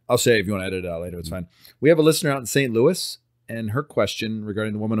 Okay. I'll say if you want to edit it out later, it's fine. We have a listener out in St. Louis, and her question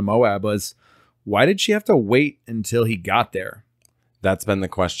regarding the woman of Moab was, why did she have to wait until he got there? That's been the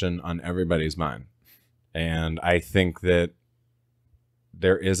question on everybody's mind. And I think that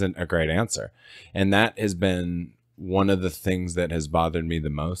there isn't a great answer. And that has been one of the things that has bothered me the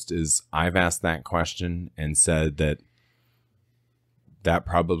most is I've asked that question and said that that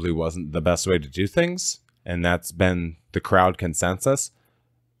probably wasn't the best way to do things. And that's been the crowd consensus.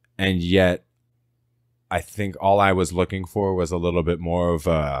 And yet, I think all I was looking for was a little bit more of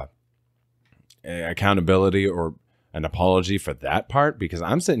a accountability or an apology for that part, because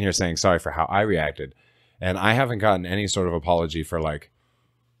I'm sitting here saying sorry for how I reacted. And I haven't gotten any sort of apology for like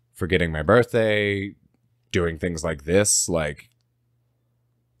forgetting my birthday, doing things like this. Like,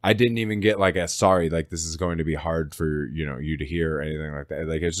 I didn't even get like a sorry, like this is going to be hard for, you to hear or anything like that.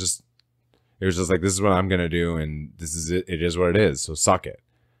 Like, it was just like, this is what I'm going to do. And this is it. It is what it is. So suck it.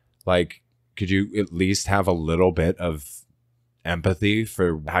 Like, could you at least have a little bit of empathy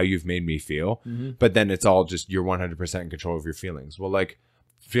for how you've made me feel? Mm-hmm. But then it's all just, you're 100% in control of your feelings. Well, like,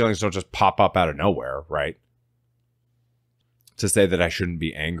 feelings don't just pop up out of nowhere, right? To say that I shouldn't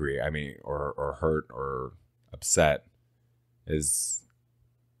be angry, I mean, or hurt or upset is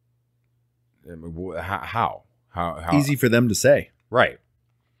how Easy for them to say. Right.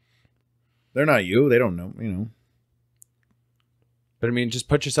 They're not you. They don't know, But I mean, just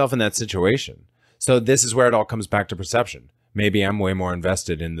put yourself in that situation. So this is where it all comes back to perception. Maybe I'm way more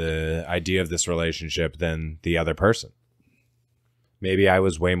invested in the idea of this relationship than the other person. Maybe I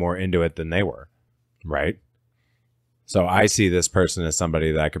was way more into it than they were, right? So I see this person as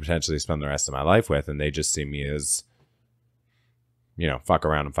somebody that I could potentially spend the rest of my life with, and they just see me as, fuck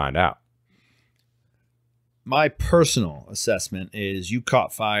around and find out. My personal assessment is you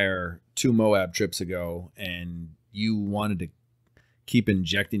caught fire 2 Moab trips ago, and you wanted to keep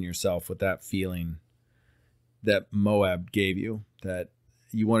injecting yourself with that feeling that Moab gave you, that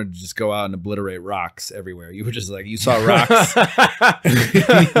you wanted to just go out and obliterate rocks everywhere. You were just like, you saw rocks.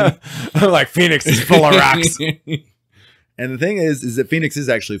 Like Phoenix is full of rocks. And the thing is that Phoenix is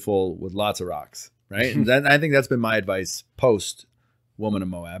actually full with lots of rocks, right? And I think that's been my advice post Woman of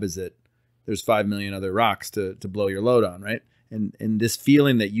Moab, is that there's 5 million other rocks to blow your load on, right? And this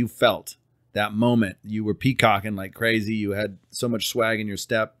feeling that you felt, that moment, you were peacocking like crazy. You had so much swag in your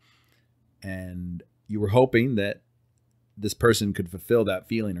step, and you were hoping that this person could fulfill that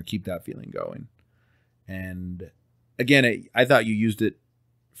feeling or keep that feeling going. And again, I thought you used it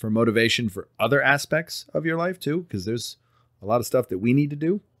for motivation for other aspects of your life too, because there's a lot of stuff that we need to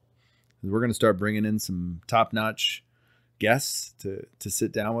do. We're going to start bringing in some top-notch guests to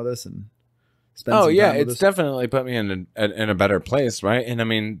sit down with us and spend some time with us. It's definitely put me in a better place, right? And I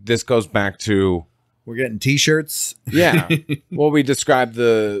mean, this goes back to, we're getting t-shirts. Yeah. Well, we described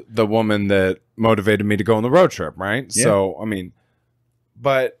the woman that motivated me to go on the road trip, right? Yeah. So, I mean,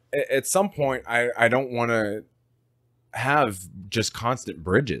 but at some point, I don't want to have just constant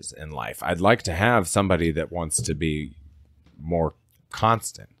bridges in life. I'd like to have somebody that wants to be more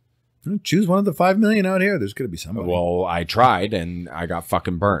constant. Choose one of the 5 million out here. There's going to be somebody. Well, I tried and I got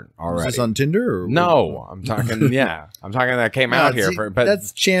fucking burnt already. Is this on Tinder? Or no, I'm talking, I'm talking that came out here. But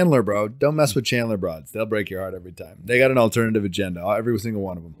that's Chandler, bro. Don't mess with Chandler broads. They'll break your heart every time. They got an alternative agenda. Every single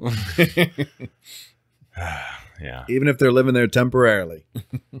one of them. Yeah. Even if they're living there temporarily.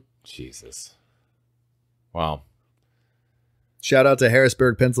 Jesus. Well. Shout out to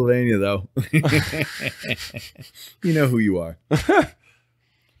Harrisburg, Pennsylvania, though. You know who you are.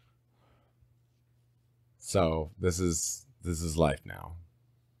 So this is life now,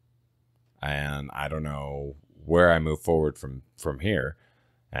 and I don't know where I move forward from here,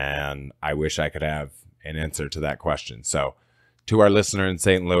 and I wish I could have an answer to that question. So to our listener in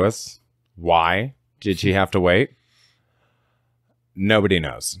St. Louis, Why did she have to wait? Nobody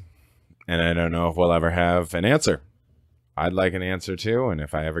knows. And I don't know if we'll ever have an answer. I'd like an answer too. And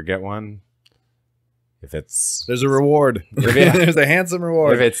if I ever get one, if it's... There's a reward. There's a handsome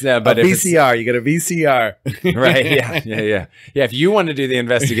reward. If it's... but a if VCR. You get a VCR. Right. Yeah. If you want to do the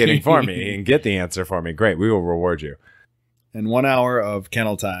investigating for me and get the answer for me, great. We will reward you. And 1 hour of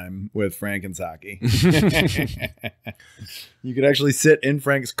kennel time with Frank and Saki. You could actually sit in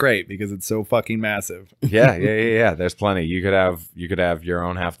Frank's crate because it's so fucking massive. Yeah. There's plenty. You could have your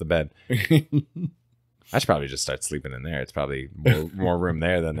own half the bed. I should probably just start sleeping in there. It's probably more room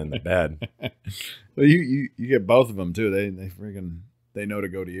there than in the bed. Well, you get both of them too. They know to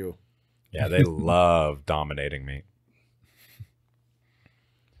go to you. Yeah, they love dominating me.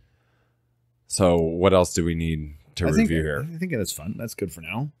 So what else do we need to review here? I think that's fun. That's good for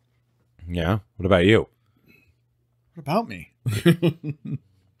now. Yeah. What about you? What about me?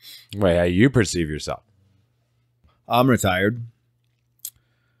 Wait, how you perceive yourself? I'm retired.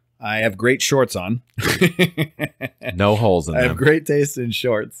 I have great shorts on. No holes in them. I have great taste in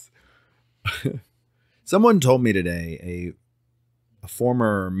shorts. Someone told me today, a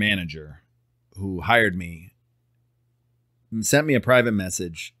former manager who hired me sent me a private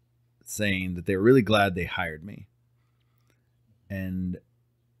message saying that they were really glad they hired me. And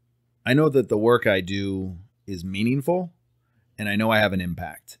I know that the work I do is meaningful, and I know I have an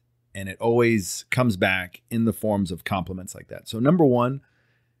impact. And it always comes back in the forms of compliments like that. So number one,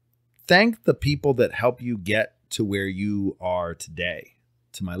 thank the people that help you get to where you are today.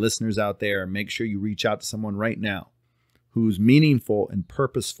 To my listeners out there, make sure you reach out to someone right now who's meaningful and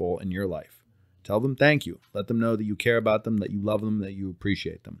purposeful in your life. Tell them thank you. Let them know that you care about them, that you love them, that you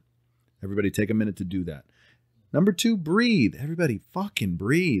appreciate them. Everybody take a minute to do that. Number two, breathe. Everybody fucking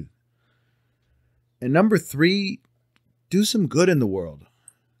breathe. And number three, do some good in the world.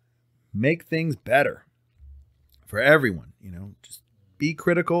 Make things better for everyone. Just be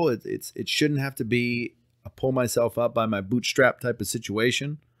critical. It shouldn't have to be a pull myself up by my bootstrap type of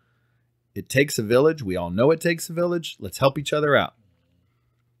situation. It takes a village. We all know it takes a village. Let's help each other out.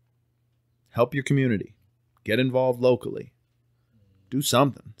 Help your community. Get involved locally. Do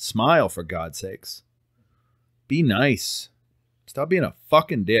something. Smile, for God's sakes. Be nice. Stop being a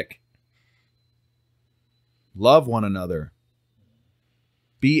fucking dick. Love one another.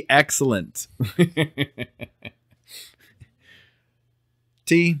 Be excellent.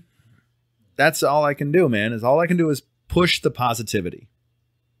 T, that's all I can do, man. All I can do is push the positivity.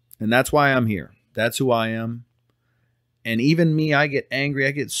 And that's why I'm here. That's who I am. And even me, I get angry.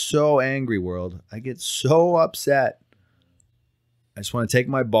 I get so angry, world. I get so upset. I just want to take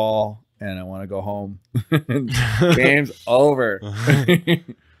my ball and I want to go home. Game's over.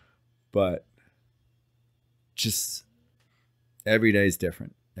 But just every day is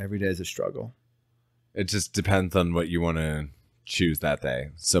different. Every day is a struggle. It just depends on what you want to choose that day.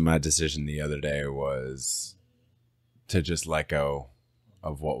 So my decision the other day was to just let go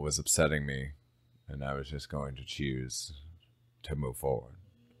of what was upsetting me. And I was just going to choose to move forward.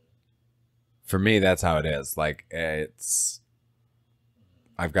 For me, that's how it is.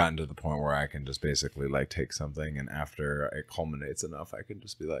 I've gotten to the point where I can just basically take something, and after it culminates enough, I can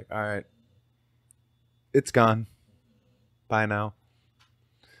just be like, all right, it's gone. Bye now.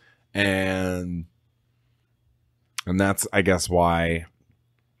 And that's, I guess, why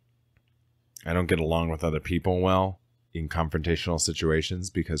I don't get along with other people well in confrontational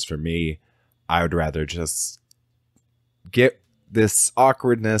situations, because for me, I would rather just get this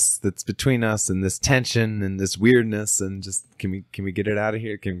awkwardness that's between us and this tension and this weirdness, and just can we get it out of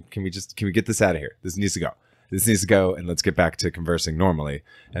here? Can we get this out of here? This needs to go. This needs to go, and let's get back to conversing normally,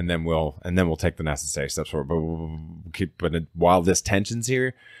 and then we'll take the necessary steps forward. But while this tension's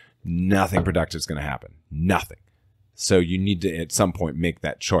here, nothing productive is going to happen. Nothing. So you need to at some point make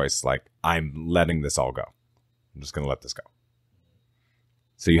that choice. I'm letting this all go. I'm just going to let this go.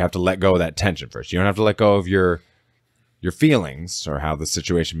 So you have to let go of that tension first. You don't have to let go of your feelings or how the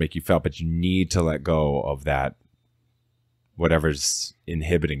situation make you feel, but you need to let go of that, whatever's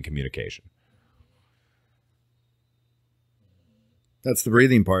inhibiting communication. That's the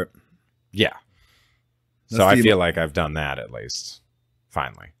breathing part. Yeah. So I feel like I've done that at least.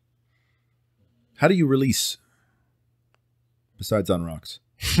 Finally. How do you release? Besides on rocks.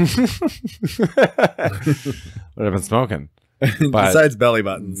 What I've been smoking. Besides belly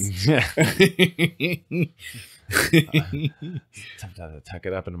buttons. Yeah. Tempted to tuck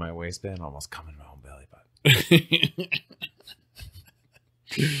it up into my waistband, almost come in my own belly button.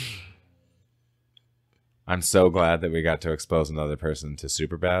 I'm so glad that we got to expose another person to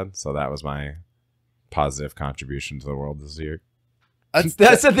Superbad. So that was my positive contribution to the world this year.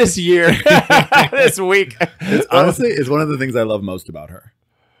 That's this year, this week. Honestly, it's one of the things I love most about her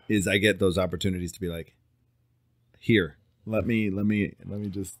is I get those opportunities to be like, here, let me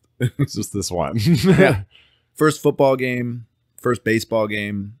just, It's just this one. yeah. First football game, first baseball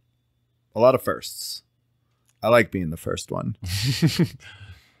game, a lot of firsts. I like being the first one.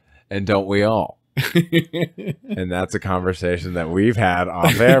 And don't we all? And that's a conversation that we've had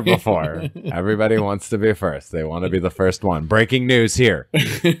off air before. Everybody wants to be first. They want to be the first one. Breaking news here.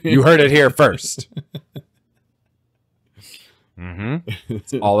 You heard it here first.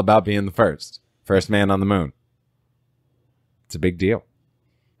 It's all about being the first. First man on the moon. It's a big deal.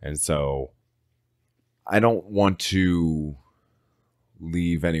 And so I don't want to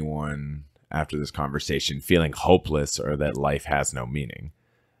leave anyone after this conversation feeling hopeless or that life has no meaning.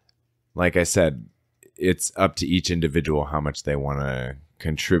 Like I said, it's up to each individual how much they want to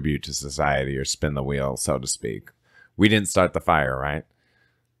contribute to society or spin the wheel, so to speak. We didn't start the fire, right?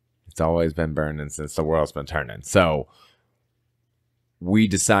 It's always been burning since the world's been turning. So we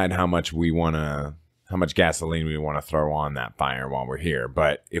decide how much gasoline we want to throw on that fire while we're here.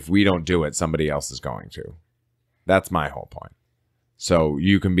 But if we don't do it, somebody else is going to. That's my whole point. So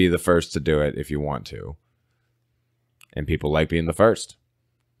you can be the first to do it if you want to. And people like being the first.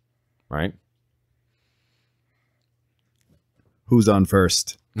 Right? Who's on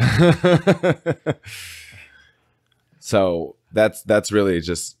first? So that's really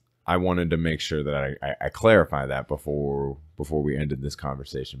just, I wanted to make sure that I clarify that before we ended this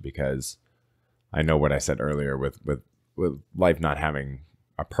conversation, because I know what I said earlier with life not having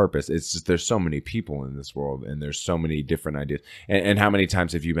a purpose. It's just there's so many people in this world and there's so many different ideas. And how many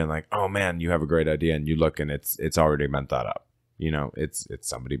times have you been like, oh man, you have a great idea, and you look and it's already been thought up. You know, it's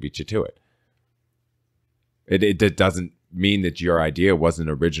somebody beat you to it. It doesn't mean that your idea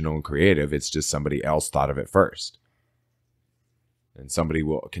wasn't original and creative. It's just somebody else thought of it first. And somebody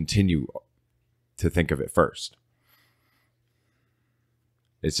will continue to think of it first.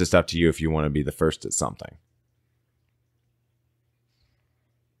 It's just up to you if you want to be the first at something.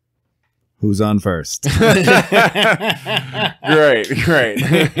 Who's on first? Great.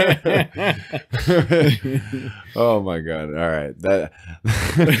 Oh my God. All right.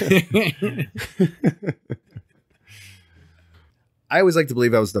 I always like to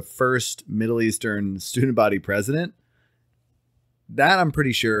believe I was the first Middle Eastern student body president. That I'm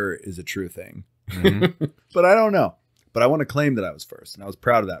pretty sure is a true thing. Mm-hmm. But I don't know. But I want to claim that I was first, and I was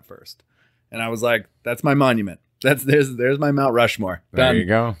proud of that first. And I was like, that's my monument. There's my Mount Rushmore. There you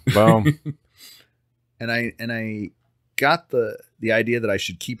go. Boom. And I got the idea that I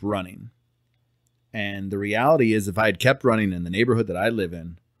should keep running. And the reality is, if I had kept running in the neighborhood that I live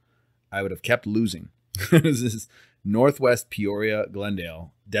in, I would have kept losing. This is Northwest Peoria,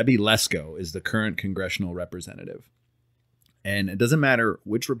 Glendale. Debbie Lesko is the current congressional representative. And it doesn't matter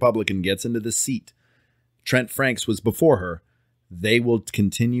which Republican gets into the seat. Trent Franks was before her. They will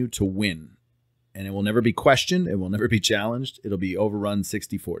continue to win. And it will never be questioned. It will never be challenged. It'll be overrun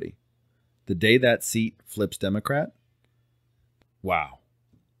 60-40. The day that seat flips Democrat, wow,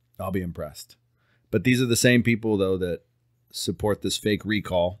 I'll be impressed. But these are the same people, though, that support this fake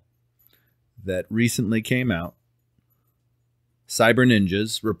recall that recently came out. Cyber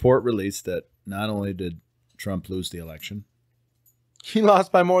Ninjas report released that not only did Trump lose the election, he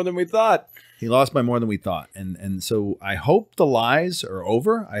lost by more than we thought. He lost by more than we thought. And so I hope the lies are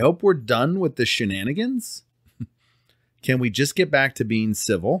over. I hope we're done with the shenanigans. Can we just get back to being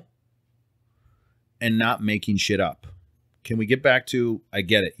civil and not making shit up? Can we get back to, I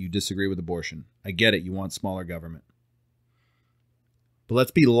get it, you disagree with abortion. I get it, you want smaller government. But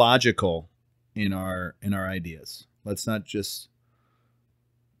let's be logical in our ideas. Let's not just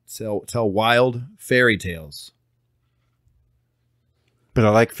tell wild fairy tales. But I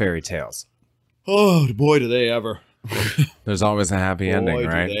like fairy tales. Oh, boy, do they ever. There's always a happy ending,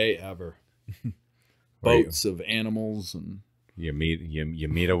 right? Boy, do they ever. Boats of animals. And you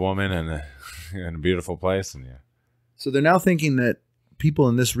meet a woman in a beautiful place. And So they're now thinking that people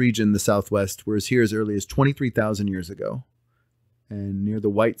in this region, the Southwest, were here as early as 23,000 years ago. And near the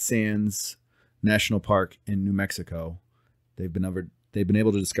White Sands National Park in New Mexico, they've been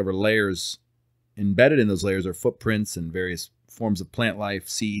able to discover layers. Embedded in those layers are footprints and various forms of plant life,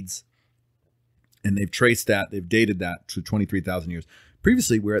 seeds. And they've traced that, they've dated that to 23,000 years.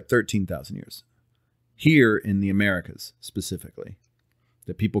 Previously, we're at 13,000 years. Here in the Americas, specifically,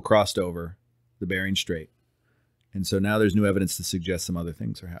 that people crossed over the Bering Strait. And so now there's new evidence to suggest some other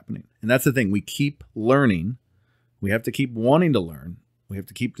things are happening. And that's the thing. We keep learning. We have to keep wanting to learn. We have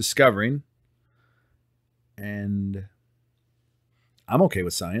to keep discovering. And I'm okay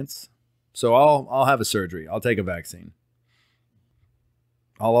with science. So I'll have a surgery. I'll take a vaccine.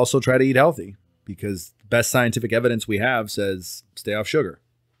 I'll also try to eat healthy because the best scientific evidence we have says stay off sugar.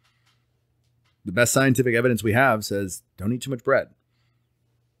 The best scientific evidence we have says don't eat too much bread.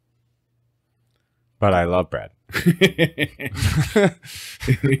 But I love bread.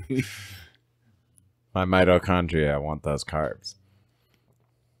 My mitochondria want those carbs.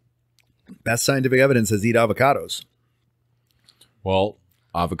 Best scientific evidence says eat avocados. Well,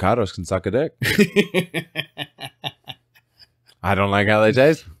 avocados can suck a dick. I don't like how they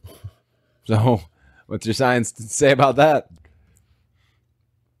taste. So, what's your science to say about that?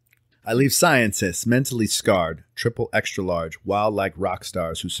 I leave scientists mentally scarred, triple extra large, wild like rock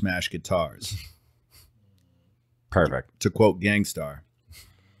stars who smash guitars. Perfect. To quote Gangstar,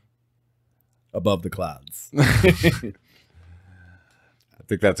 above the clouds. I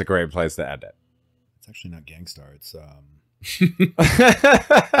think that's a great place to end it. It's actually not Gangstar. It's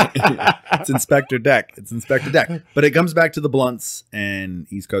it's Inspector Deck. It's Inspector Deck. But it comes back to the blunts and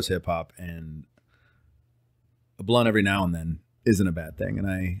East Coast hip hop, and a blunt every now and then isn't a bad thing.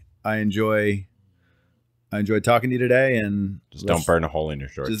 And I enjoy talking to you today, and just don't burn a hole in your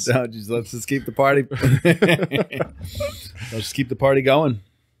shorts. Let's just keep the party. Let's just keep the party going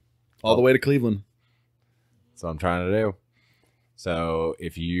all the way to Cleveland. That's what I'm trying to do. So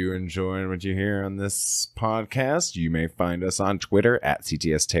if you enjoy what you hear on this podcast, you may find us on Twitter at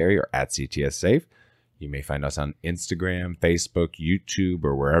CTS Terry or at CTS Saif. You may find us on Instagram, Facebook, YouTube,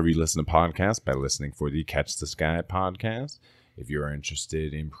 or wherever you listen to podcasts by listening for the Catch the Sky podcast. If you're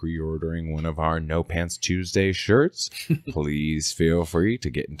interested in pre-ordering one of our No Pants Tuesday shirts, please feel free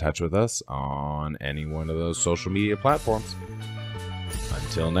to get in touch with us on any one of those social media platforms.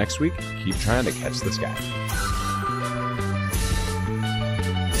 Until next week, keep trying to catch the sky.